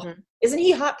 Oh, Isn't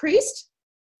he Hot Priest?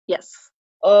 Yes.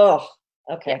 Oh,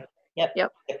 okay.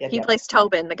 Yep. He plays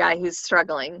Tobin, the guy who's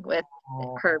struggling with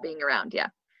her being around. Yeah.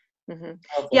 Mm-hmm.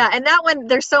 Okay. Yeah, and that one,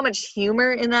 there's so much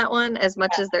humor in that one, as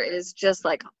much as there is just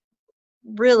like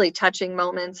really touching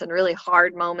moments and really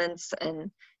hard moments,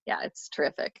 and yeah, it's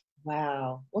terrific.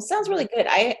 Wow. Well, sounds really good.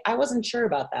 I wasn't sure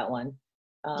about that one.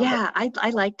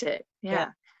 I liked it. Yeah.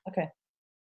 Okay.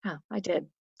 Yeah, I did.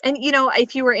 And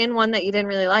if you were in one that you didn't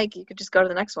really like, you could just go to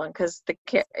the next one, because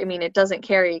it doesn't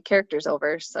carry characters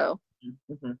over. So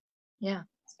yeah,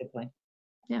 that's a good point.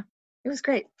 Yeah, it was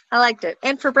great. I liked it.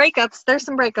 And for breakups, there's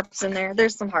some breakups in there.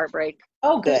 There's some heartbreak.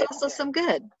 Oh, good. There's also some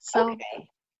good. So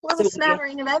a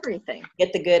smattering of everything.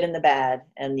 Get the good and the bad,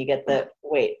 and you get the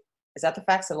wait. Is that the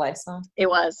Facts of Life song? It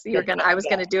was. I was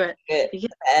gonna do it.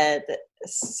 Good.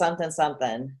 Something.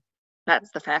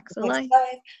 That's the Facts of Life.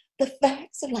 The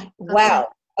Facts of Life. Wow.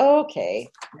 Okay.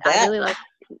 I really like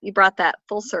you brought that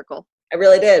full circle. I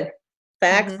really did.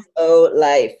 Facts of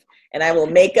Life. And I will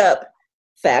make up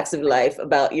Facts of Life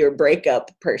about your breakup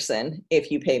person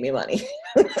if you pay me money.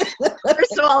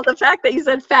 First of all, the fact that you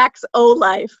said Facts O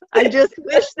Life, I just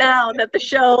wish now that the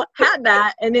show had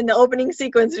that, and in the opening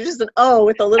sequence there's just an O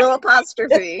with a little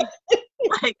apostrophe.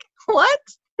 Like, what?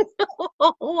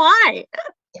 Why?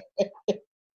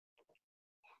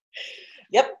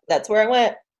 Yep, that's where I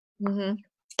went. Mm-hmm.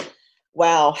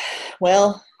 Wow.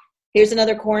 Well, here's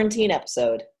another quarantine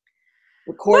episode.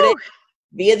 Recorded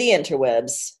via the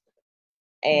interwebs.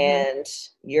 And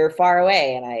you're far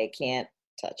away, and I can't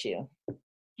touch you.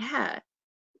 Yeah.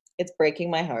 It's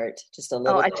breaking my heart just a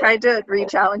little bit. I tried to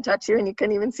reach out and touch you, and you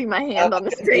couldn't even see my hand on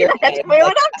the screen. I had to move it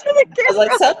up to the camera. I was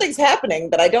like, something's happening,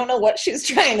 but I don't know what she's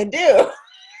trying to do.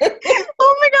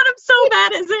 Oh my God, I'm so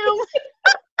bad at Zoom.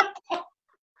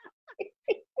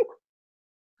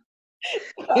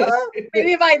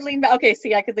 Maybe if I lean back. Okay,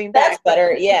 see, I could lean back. That's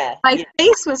better, yeah. My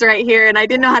face was right here, and I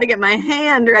didn't know how to get my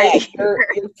hand right here.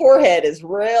 Your forehead is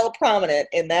real prominent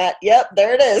in that. Yep,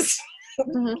 there it is. Have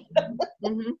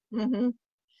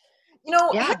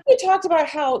we talked about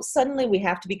how suddenly we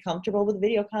have to be comfortable with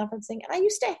video conferencing? And I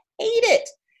used to hate it.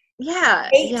 Yeah.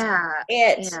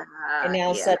 And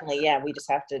now suddenly, we just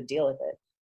have to deal with it.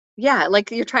 Yeah, like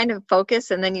you're trying to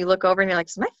focus, and then you look over and you're like,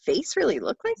 does my face really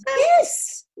look like that?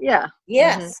 Yes. Yeah.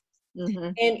 Yes.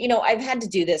 Mm-hmm. And, I've had to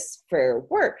do this for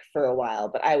work for a while,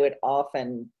 but I would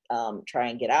often try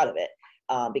and get out of it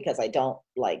because I don't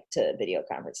like to video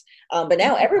conference. But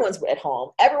now everyone's at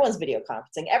home. Everyone's video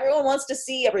conferencing. Everyone wants to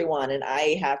see everyone, and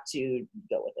I have to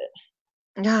go with it.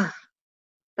 Yeah.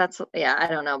 I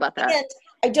don't know about that. And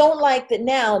I don't like that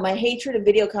now my hatred of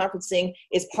video conferencing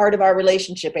is part of our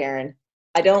relationship, Erin.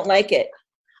 I don't like it.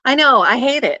 I know. I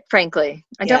hate it, frankly.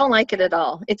 I don't like it at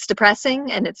all. It's depressing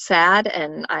and it's sad,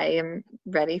 and I am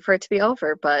ready for it to be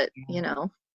over. But,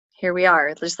 here we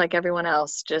are, just like everyone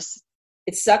else.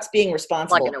 It sucks being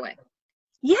responsible. Plugging away.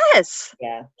 Yes.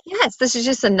 Yeah. Yes. This is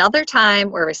just another time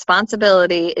where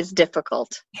responsibility is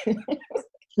difficult.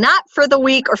 Not for the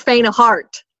weak or faint of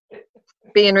heart,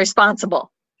 being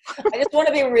responsible. I just want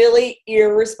to be really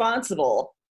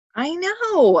irresponsible. I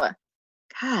know.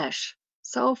 Gosh.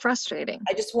 So frustrating.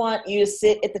 I just want you to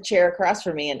sit at the chair across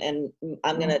from me, and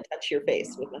I'm going to touch your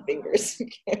face with my fingers.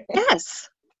 Yes,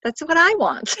 that's what I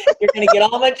want. You're going to get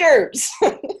all my germs.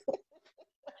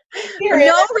 For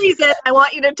no reason, I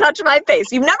want you to touch my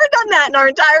face. You've never done that in our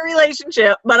entire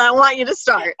relationship, but I want you to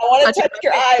start. I want to touch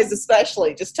your eyes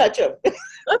especially. Just touch them.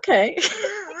 Okay.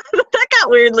 That got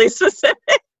weirdly specific.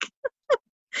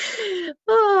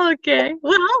 Oh, okay.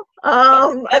 Well,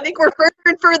 I think we're further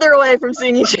and further away from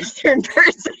seeing each other in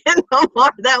person the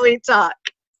more that we talk.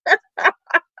 I'm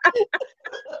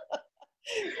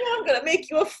going to make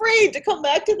you afraid to come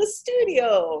back to the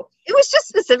studio. It was just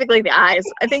specifically the eyes.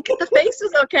 I think the face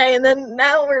was okay, and then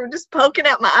now we're just poking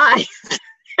at my eyes.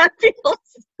 That feels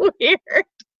weird.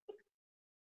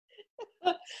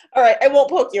 All right, I won't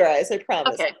poke your eyes, I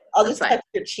promise. Okay, I'll just fine. touch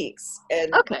your cheeks.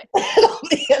 And Okay. that'll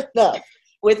be enough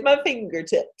with my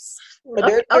fingertips. My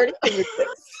dirty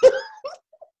fingertips.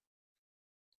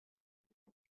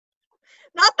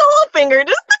 Not the whole finger,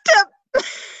 just the tip.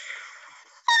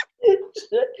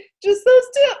 Just those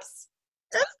tips.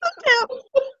 Just the tip.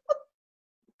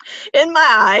 In my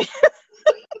eye.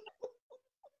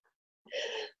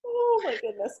 Oh my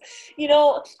goodness.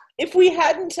 If we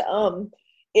hadn't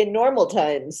in normal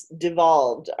times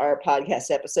devolved our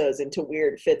podcast episodes into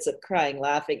weird fits of crying,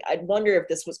 laughing, I'd wonder if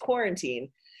this was quarantine.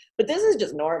 But this is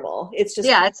just normal. It's just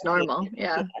It's normal.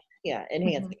 Yeah. Yeah,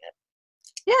 enhancing it.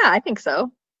 Yeah, I think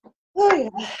so. Oh yeah.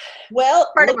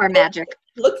 Well, Part of our magic.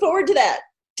 Look forward to that.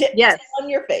 Tips Yes. on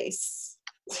your face.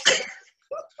 This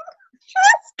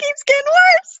keeps getting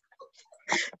worse.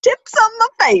 Tips on the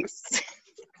face.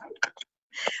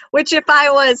 Which, if I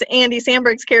was Andy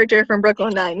Samberg's character from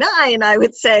Brooklyn Nine-Nine, I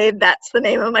would say that's the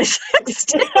name of my sex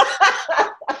tape.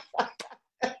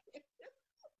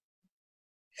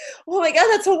 Oh my God,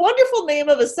 that's a wonderful name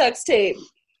of a sex tape.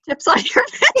 Tips on your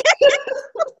face.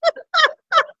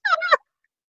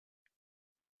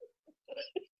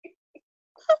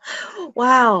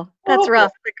 Wow, that's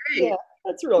rough, but great. Yeah,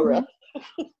 that's real rough.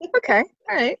 Okay,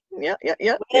 all right. Yep.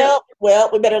 Well,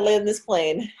 we better land this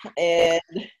plane. And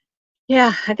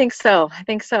Yeah, I think so.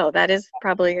 That is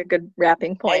probably a good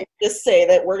wrapping point. just say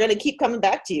that we're going to keep coming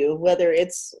back to you, whether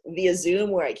it's via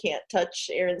Zoom where I can't touch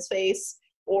Erin's face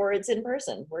or it's in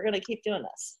person. We're going to keep doing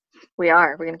this. We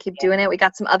are. We're going to keep doing it. We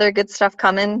got some other good stuff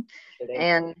coming,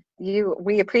 and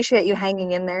we appreciate you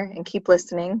hanging in there and keep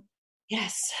listening.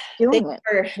 Yes. Doing it.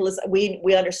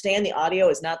 We understand the audio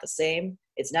is not the same.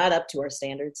 It's not up to our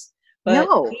standards. But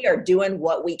No. we are doing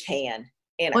what we can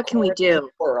in What can we do?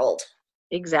 World.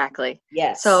 Exactly.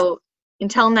 Yes. So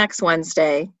until next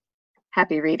Wednesday,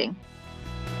 happy reading.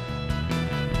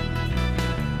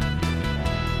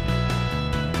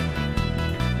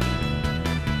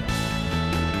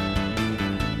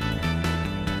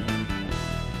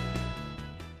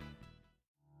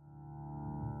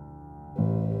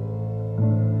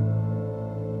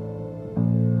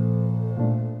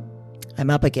 I'm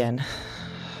up again.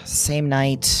 Same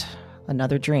night,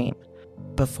 another dream.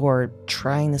 Before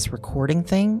trying this recording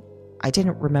thing, I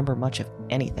didn't remember much of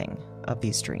anything of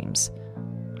these dreams.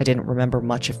 I didn't remember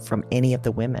much from any of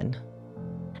the women.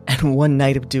 And one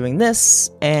night of doing this,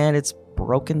 and it's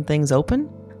broken things open.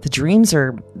 The dreams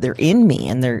they're in me,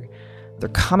 and they're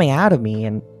coming out of me,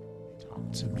 and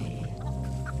Talk to me.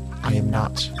 I am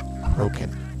not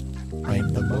broken. I am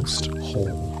the most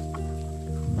whole,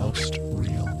 most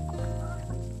real.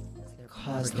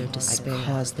 cause their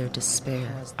despair.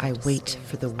 I wait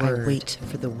for the word.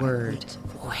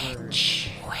 Witch.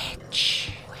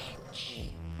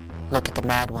 Look at the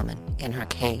mad woman in her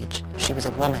cage. She was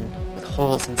a woman with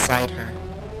holes inside her.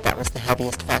 That was the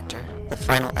heaviest factor, the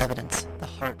final evidence, the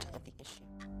heart of the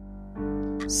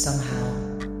issue.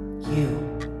 Somehow, you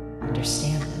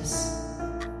understand this.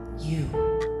 You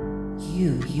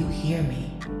hear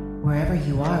me. Wherever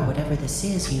you are, whatever this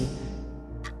is, you...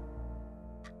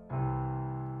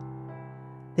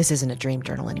 This isn't a dream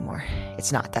journal anymore.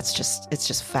 It's not. It's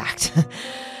just fact.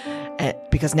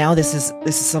 Because now this is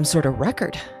some sort of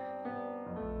record.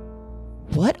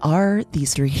 What are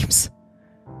these dreams?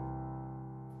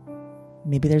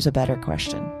 Maybe there's a better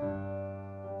question.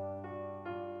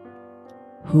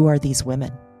 Who are these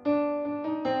women?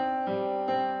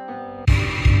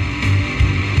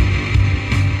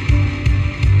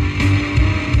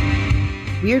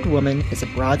 Weird Woman is a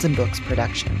Broads and Books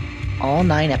production. All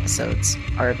 9 episodes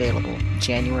are available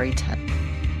January 10th.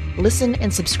 Listen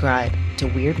and subscribe to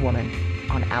Weird Woman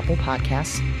on Apple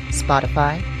Podcasts,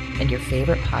 Spotify, and your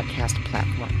favorite podcast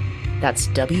platform. That's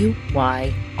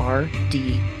WYRD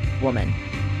Woman,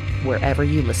 wherever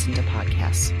you listen to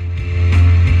podcasts.